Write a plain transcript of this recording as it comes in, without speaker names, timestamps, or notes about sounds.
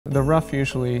The rough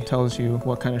usually tells you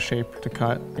what kind of shape to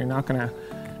cut. You're not gonna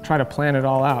try to plan it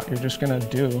all out. You're just gonna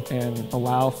do and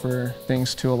allow for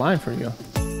things to align for you.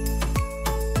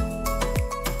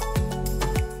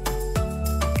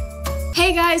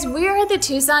 Hey guys, we are at the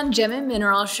Tucson Gem and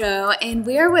Mineral Show, and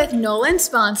we are with Nolan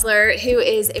Sponsler, who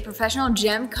is a professional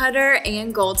gem cutter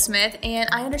and goldsmith, and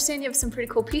I understand you have some pretty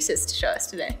cool pieces to show us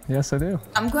today. Yes, I do.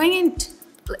 I'm going in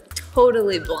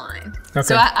totally blind, okay,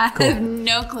 so I cool. have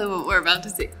no clue what we're about to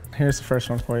see. Here's the first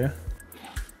one for you.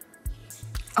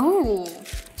 Oh.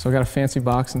 So I got a fancy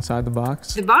box inside the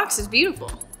box. The box is beautiful.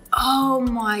 Oh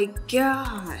my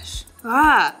gosh.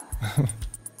 Ah.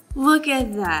 Look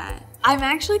at that. I'm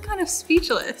actually kind of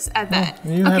speechless at that. Oh,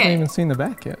 you haven't even seen the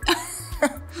back yet.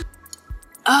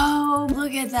 Oh,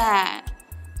 look at that.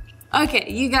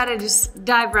 Okay, you gotta just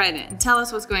dive right in. Tell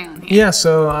us what's going on here. Yeah,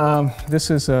 so this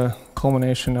is a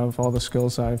culmination of all the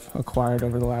skills I've acquired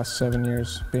over the last 7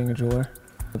 years being a jeweler.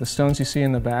 The stones you see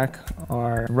in the back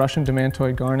are Russian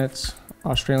demantoid garnets,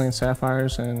 Australian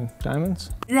sapphires, and diamonds.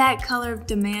 That color of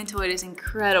demantoid is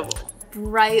incredible.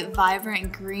 Bright,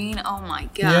 vibrant green, oh my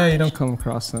god. Yeah, you don't come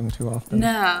across them too often.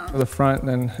 No. For the front,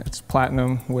 then it's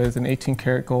platinum with an 18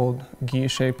 karat gold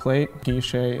guilloche plate.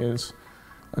 Guilloche is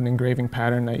an engraving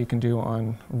pattern that you can do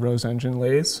on rose engine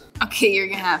lathes. Okay, you're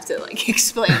gonna have to like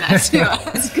explain that to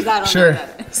us, because I don't know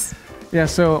what that is. Yeah,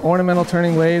 so ornamental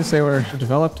turning lathes, they were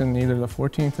developed in either the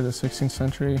 14th or the 16th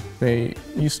century. They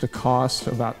used to cost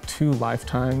about 2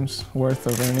 lifetimes worth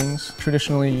of earnings,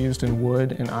 traditionally used in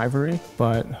wood and ivory,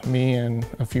 but me and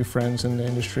a few friends in the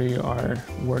industry are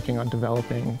working on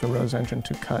developing the rose engine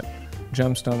to cut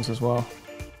gemstones as well.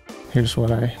 Here's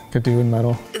what I could do in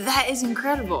metal. That is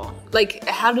incredible. Like,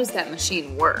 how does that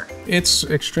machine work? It's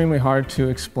extremely hard to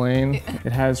explain.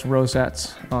 It has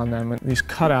rosettes on them, and these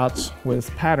cutouts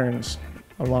with patterns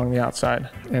along the outside.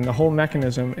 And the whole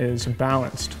mechanism is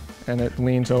balanced, and it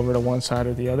leans over to one side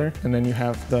or the other. And then you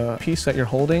have the piece that you're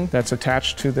holding that's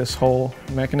attached to this whole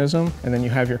mechanism. And then you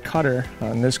have your cutter,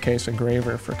 in this case, a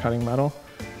graver for cutting metal.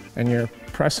 And you're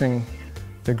pressing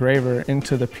the graver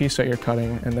into the piece that you're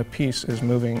cutting, and the piece is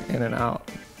moving in and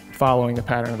out, following the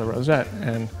pattern of the rosette.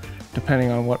 And depending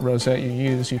on what rosette you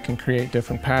use, you can create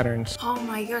different patterns. Oh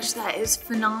my gosh, that is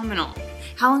phenomenal.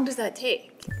 How long does that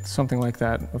take? Something like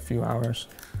that, a few hours.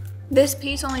 This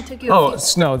piece only took you a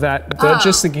few... No,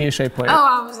 just the guilloche plate.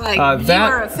 Oh, I was like, you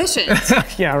are efficient.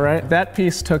 Yeah, right. That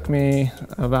piece took me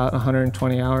about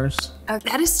 120 hours.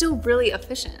 That is still really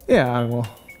efficient. Yeah, well...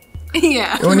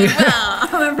 Yeah, well,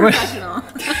 I'm a professional.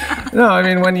 No, I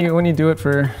mean, when you do it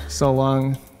for so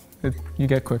long, you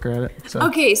get quicker at it. So.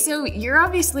 Okay, so you're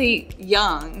obviously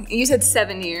young. You said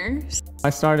 7 years. I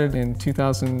started in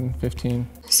 2015.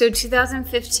 So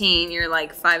 2015, you're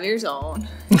like 5 years old.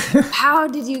 How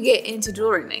did you get into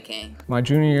jewelry making? My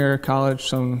junior year of college,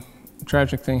 some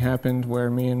tragic thing happened where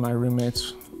me and my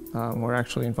roommates were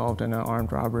actually involved in an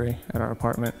armed robbery at our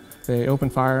apartment. They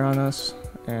opened fire on us,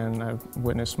 and I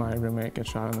witnessed my roommate get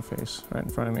shot in the face right in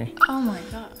front of me. Oh my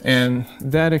gosh. And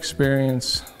that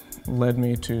experience led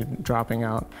me to dropping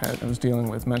out. I was dealing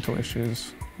with mental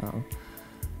issues,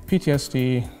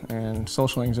 PTSD and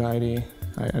social anxiety.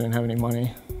 I didn't have any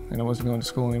money, and I wasn't going to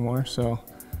school anymore, so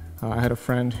I had a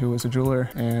friend who was a jeweler,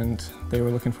 and they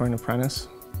were looking for an apprentice.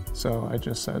 So I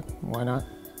just said, why not?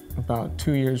 About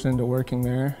 2 years into working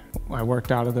there, I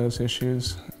worked out of those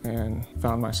issues and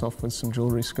found myself with some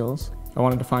jewelry skills. I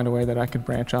wanted to find a way that I could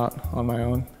branch out on my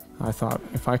own. I thought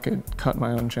if I could cut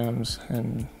my own gems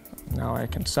and now I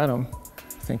can set them,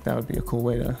 I think that would be a cool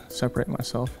way to separate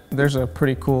myself. There's a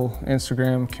pretty cool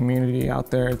Instagram community out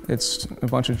there. It's a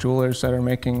bunch of jewelers that are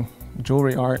making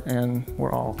jewelry art, and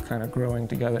we're all kind of growing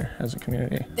together as a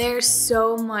community. There's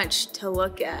so much to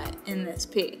look at in this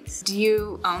piece. Do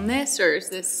you own this, or is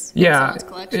this someone's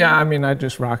collection? Yeah, I mean, I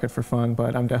just rock it for fun,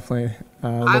 but I'm definitely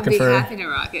I'd be happy to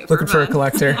rock it looking for a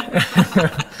collector.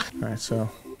 All right, so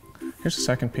here's the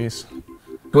second piece.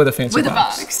 With a fancy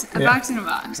box. A box in a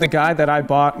box. The guy that I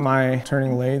bought my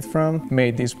turning lathe from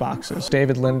made these boxes.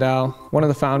 David Lindow, one of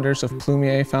the founders of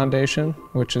Plumier Foundation,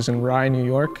 which is in Rye, New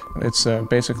York. It's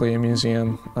basically a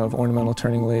museum of ornamental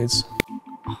turning lathes.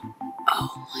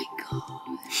 Oh my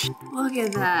gosh. Look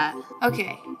at that.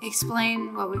 Okay,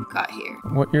 explain what we've got here.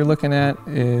 What you're looking at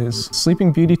is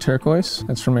Sleeping Beauty Turquoise.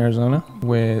 That's from Arizona,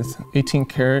 with 18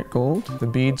 karat gold. The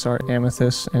beads are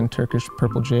amethyst and Turkish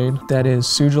purple jade. That is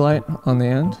sugilite on the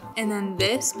end. And then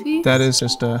this piece? That is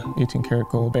just a 18 karat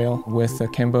gold bale with a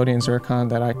Cambodian zircon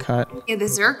that I cut. Yeah, the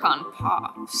zircon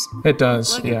pops. It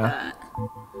does, Look yeah. at that.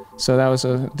 So that was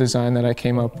a design that I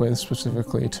came up with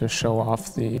specifically to show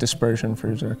off the dispersion for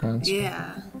zircons.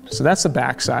 Yeah. So that's the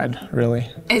back side, really.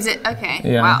 Is it? Okay.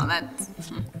 Yeah. Wow, that's...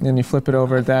 Then you flip it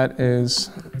over, that's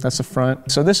the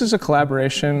front. So this is a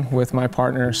collaboration with my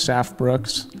partner, Saph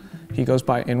Brooks. He goes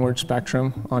by Inward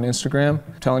Spectrum on Instagram.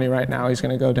 I'm telling you right now, he's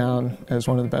gonna go down as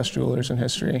one of the best jewelers in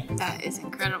history. That is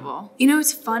incredible. You know,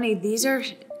 it's funny, these are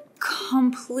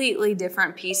completely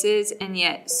different pieces and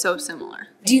yet so similar.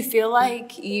 Do you feel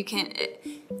like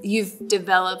you've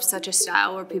developed such a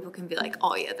style where people can be like,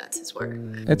 oh yeah, that's his work?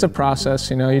 It's a process,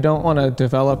 you know, you don't want to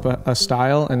develop a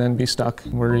style and then be stuck.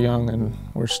 We're young and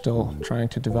we're still trying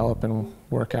to develop and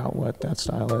work out what that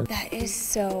style is. That is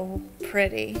so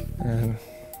pretty. And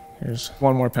here's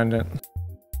one more pendant.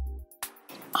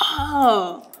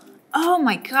 Oh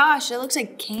my gosh, it looks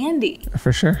like candy.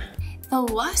 For sure. The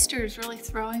luster is really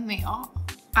throwing me off.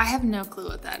 I have no clue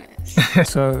what that is.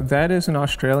 So that is an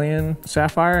Australian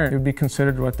sapphire. It would be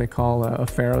considered what they call a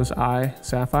Pharaoh's eye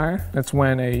sapphire. That's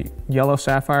when a yellow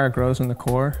sapphire grows in the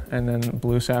core and then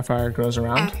blue sapphire grows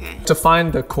around. Okay. To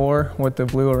find the core with the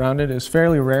blue around it is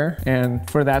fairly rare, and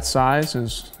for that size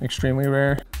is extremely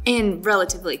rare. And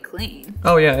relatively clean.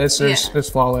 Oh yeah, it's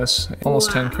flawless,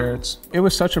 almost Wow. 10 carats. It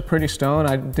was such a pretty stone,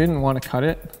 I didn't want to cut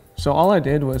it. So all I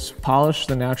did was polish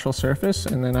the natural surface,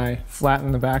 and then I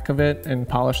flattened the back of it and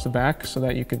polished the back so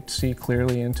that you could see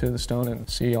clearly into the stone and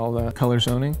see all the color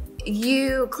zoning.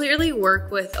 You clearly work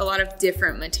with a lot of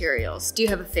different materials. Do you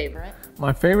have a favorite?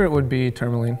 My favorite would be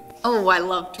Tourmaline. Oh, I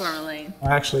love Tourmaline.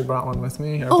 I actually brought one with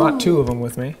me. I brought two of them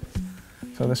with me.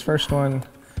 So this first one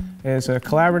is a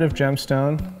collaborative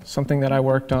gemstone, something that I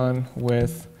worked on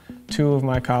with two of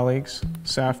my colleagues,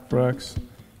 Saph Brooks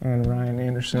and Ryan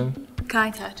Anderson. Can I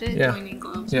touch it? Yeah. Do we need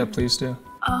gloves? Yeah, please do.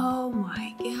 Oh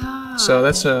my god. So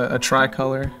that's a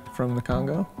tricolor from the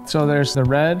Congo. So there's the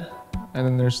red, and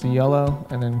then there's the yellow,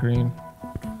 and then green.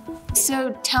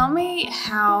 So tell me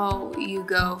how you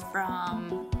go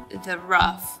from the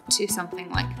rough to something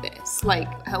like this. Like,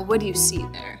 what do you see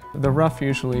there? The rough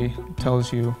usually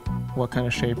tells you what kind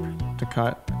of shape to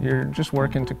cut. You're just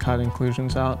working to cut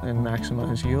inclusions out and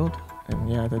maximize yield. And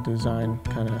yeah, the design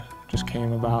kind of just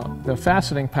came about. The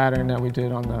faceting pattern that we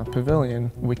did on the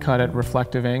pavilion, we cut at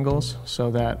reflective angles so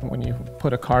that when you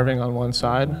put a carving on one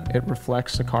side, it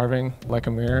reflects the carving like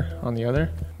a mirror on the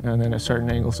other. And then at certain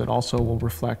angles, it also will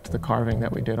reflect the carving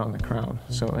that we did on the crown.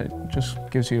 So it just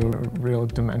gives you a real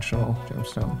dimensional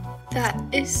gemstone. That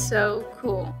is so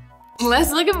cool.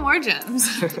 Let's look at more gems.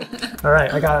 All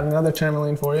right, I got another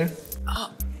tourmaline for you.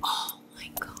 Oh my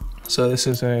god. So this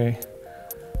is a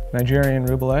Nigerian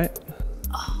rubellite.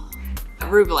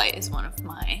 Rubellite is one of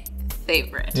my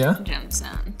favorite Yeah?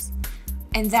 gemstones.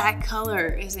 And that color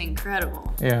is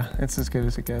incredible. Yeah, it's as good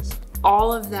as it gets.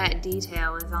 All of that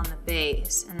detail is on the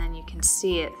base, and then you can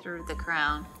see it through the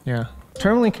crown. Yeah.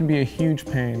 Tourmaline can be a huge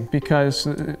pain because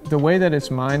the way that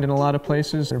it's mined in a lot of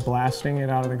places, they're blasting it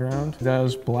out of the ground.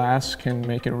 Those blasts can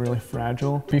make it really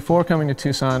fragile. Before coming to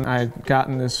Tucson, I had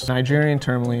gotten this Nigerian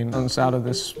tourmaline out of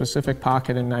this specific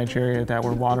pocket in Nigeria that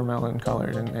were watermelon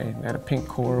colored, and they had a pink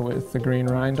core with the green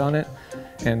rind on it.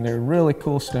 And they're really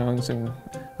cool stones, and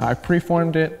I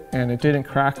preformed it, and it didn't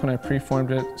crack when I preformed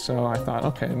it, so I thought,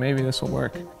 okay, maybe this will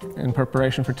work. In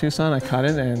preparation for Tucson, I cut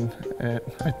it, and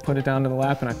I put it down to the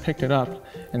lap, and I picked it up,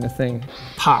 and the thing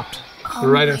popped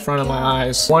right in front of my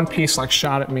eyes. One piece like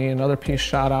shot at me, another piece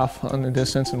shot off on the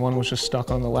distance, and one was just stuck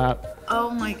on the lap.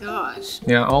 Oh my gosh.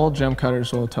 Yeah, all gem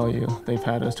cutters will tell you they've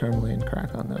had a tourmaline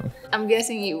crack on them. I'm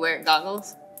guessing you wear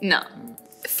goggles? No.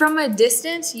 From a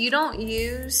distance, you don't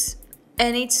use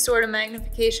any sort of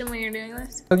magnification when you're doing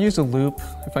this? I'll use a loop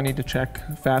if I need to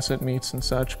check facet meets and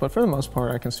such, but for the most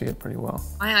part, I can see it pretty well.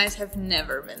 My eyes have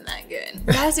never been that good.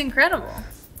 That's incredible.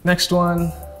 Next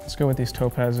one, let's go with these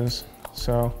topazes.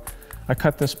 So I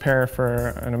cut this pair for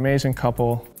an amazing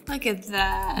couple. Look at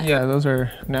that. Yeah, those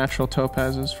are natural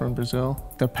topazes from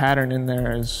Brazil. The pattern in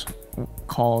there is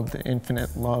called the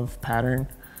Infinite Love pattern,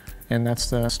 and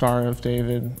that's the Star of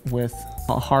David with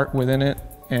a heart within it,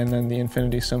 and then the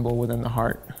infinity symbol within the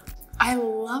heart. I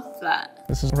love that.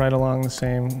 This is right along the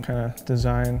same kind of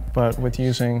design, but with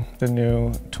using the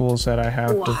new tools that I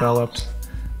have developed.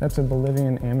 That's a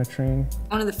Bolivian Ametrine.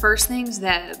 One of the first things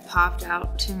that popped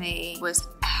out to me was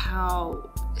how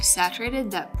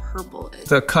saturated that purple is.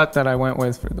 The cut that I went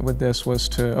with this was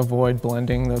to avoid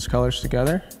blending those colors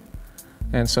together,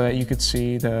 and so that you could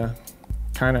see the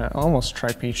kind of almost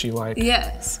Tripeachy-like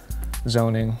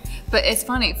zoning. But it's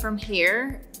funny, from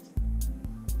here.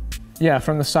 Yeah,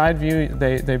 from the side view,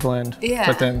 they blend. Yeah.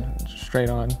 But then straight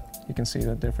on, you can see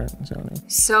the different zoning.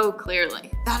 So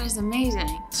clearly. That is amazing.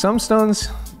 Some stones,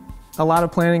 a lot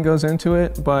of planning goes into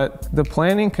it, but the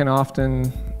planning can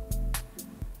often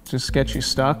just get you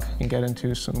stuck and get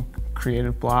into some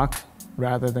creative block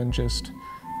rather than just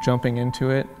jumping into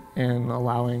it and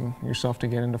allowing yourself to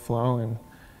get into flow and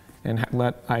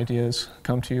let ideas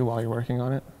come to you while you're working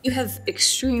on it. You have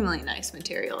extremely nice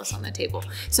materials on the table.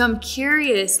 So I'm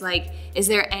curious, like, is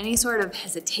there any sort of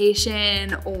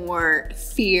hesitation or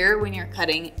fear when you're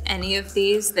cutting any of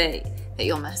these that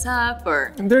you'll mess up,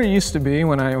 or? There used to be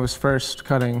when I was first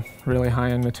cutting really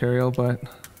high-end material, but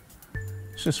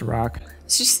it's just rock.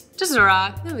 It's just a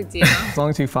rock, no big deal. As long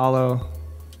as you follow,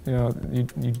 you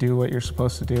do what you're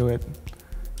supposed to do, it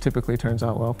typically turns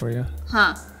out well for you.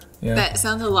 Huh. Yeah. That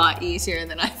sounds a lot easier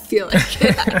than I feel like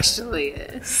it actually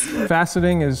is.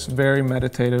 Faceting is very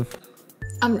meditative.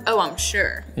 I'm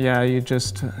sure. Yeah,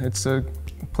 it's a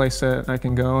place that I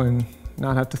can go and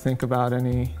not have to think about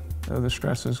any of the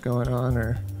stresses going on,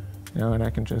 or, and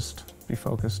I can just be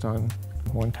focused on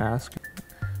one task.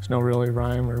 There's no really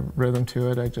rhyme or rhythm to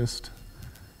it. I just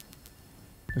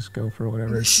go for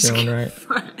whatever's feeling right.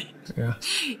 Yeah.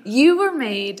 You were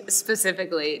made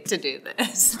specifically to do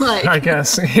this. Like, I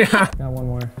guess, yeah. Got one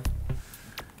more.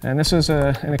 And this is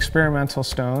an experimental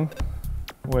stone,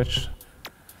 which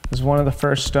is one of the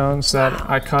first stones that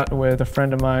I cut with a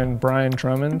friend of mine, Brian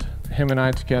Drummond. Him and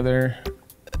I together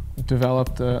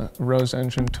developed the rose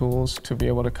engine tools to be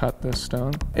able to cut this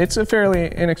stone. It's a fairly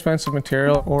inexpensive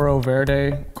material, Ouro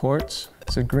Verde quartz.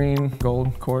 It's a green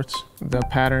gold quartz. The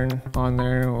pattern on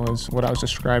there was what I was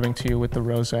describing to you with the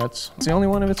rosettes. It's the only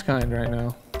one of its kind right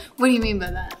now. What do you mean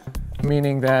by that?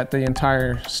 Meaning that the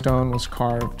entire stone was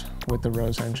carved with the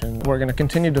rose engine. We're going to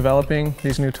continue developing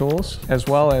these new tools, as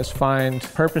well as find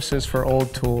purposes for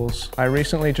old tools. I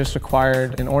recently just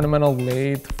acquired an ornamental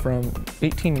lathe from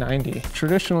 1890.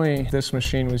 Traditionally, this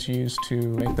machine was used to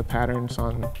make the patterns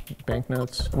on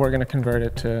banknotes. We're going to convert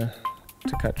it to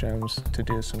cut gems, to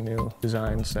do some new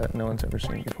designs that no one's ever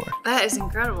seen before. That is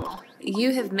incredible.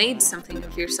 You have made something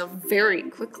of yourself very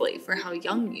quickly for how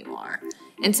young you are.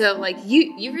 And so, like,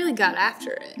 you really got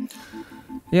after it.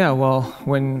 Yeah, well,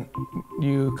 when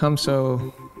you come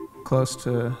so close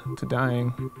to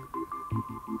dying,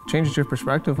 it changes your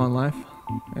perspective on life,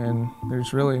 and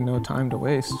there's really no time to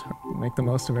waste. Make the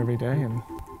most of every day, and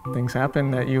things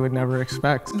happen that you would never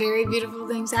expect. Very beautiful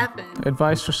things happen.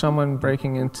 Advice for someone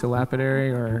breaking into lapidary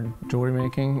or jewelry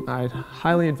making, I'd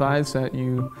highly advise that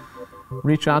you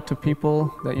reach out to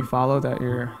people that you follow, that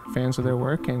you're fans of their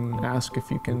work, and ask if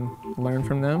you can learn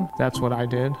from them. That's what I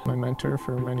did. My mentor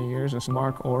for many years is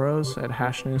Mark Ouros at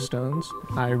Hash New Stones.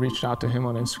 I reached out to him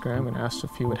on Instagram and asked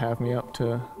if he would have me up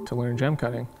to learn gem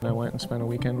cutting. And I went and spent a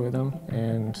weekend with him,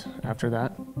 and after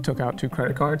that, took out 2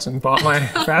 credit cards and bought my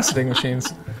faceting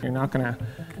machines. You're not gonna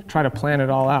try to plan it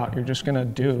all out. You're just gonna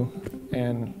do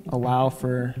and allow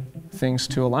for things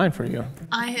to align for you.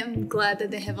 I am glad that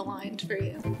they have aligned for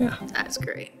you. Yeah. That's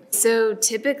great. So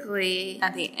typically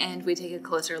at the end, we take a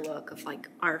closer look of like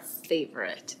our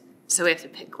favorite. So we have to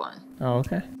pick one. Oh,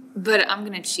 okay. But I'm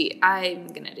gonna cheat. I'm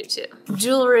gonna do 2.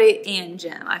 Jewelry and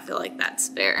gem. I feel like that's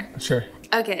fair. Sure.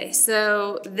 Okay,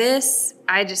 so this,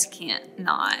 I just can't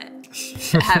not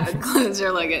have a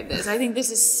closer look at this. I think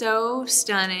this is so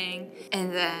stunning.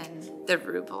 And then the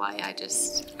rubellite,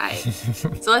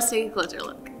 so let's take a closer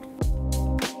look.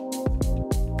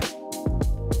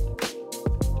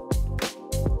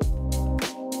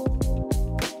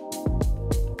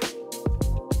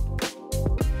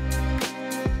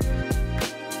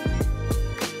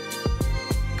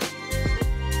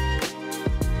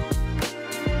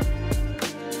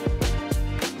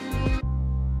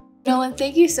 Nolan,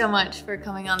 thank you so much for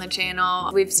coming on the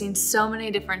channel. We've seen so many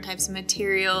different types of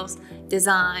materials,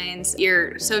 designs.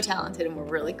 You're so talented and we're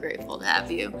really grateful to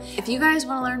have you. If you guys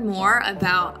want to learn more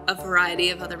about a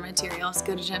variety of other materials,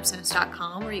 go to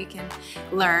gemstones.com where you can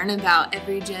learn about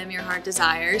every gem your heart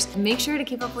desires. Make sure to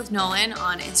keep up with Nolan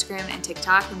on Instagram and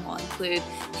TikTok, and we'll include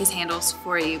his handles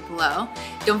for you below.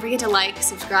 Don't forget to like,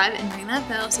 subscribe, and ring that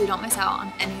bell so you don't miss out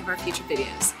on any of our future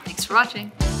videos. Thanks for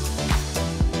watching.